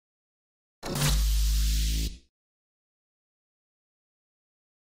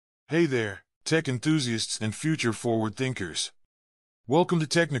Hey there, tech enthusiasts and future-forward thinkers. Welcome to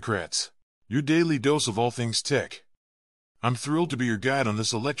Technocrafts, your daily dose of all things tech. I'm thrilled to be your guide on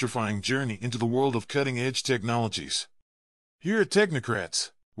this electrifying journey into the world of cutting-edge technologies. Here at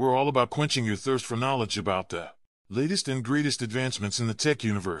Technocrafts, we're all about quenching your thirst for knowledge about the latest and greatest advancements in the tech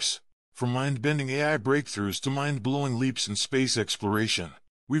universe. From mind-bending AI breakthroughs to mind-blowing leaps in space exploration,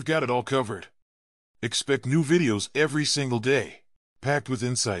 we've got it all covered. Expect new videos every single day, packed with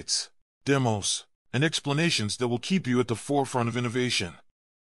insights, demos, and explanations that will keep you at the forefront of innovation.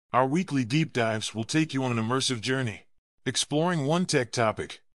 Our weekly deep dives will take you on an immersive journey, exploring one tech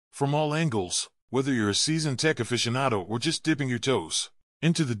topic from all angles, whether you're a seasoned tech aficionado or just dipping your toes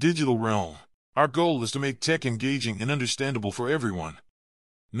into the digital realm. Our goal is to make tech engaging and understandable for everyone.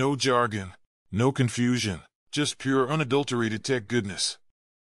 No jargon, no confusion, just pure unadulterated tech goodness.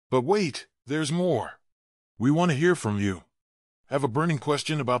 But wait, there's more. We want to hear from you. Have a burning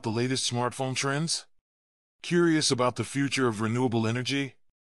question about the latest smartphone trends? Curious about the future of renewable energy?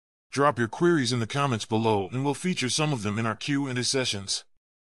 Drop your queries in the comments below and we'll feature some of them in our Q&A sessions.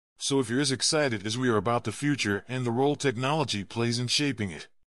 So if you're as excited as we are about the future and the role technology plays in shaping it,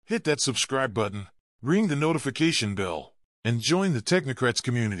 hit that subscribe button, ring the notification bell, and join the Technocrats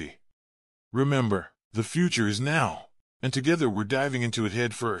community. Remember, the future is now, and together we're diving into it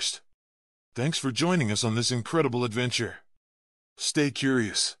head first. Thanks for joining us on this incredible adventure. Stay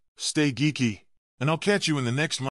curious, stay geeky, and I'll catch you in the next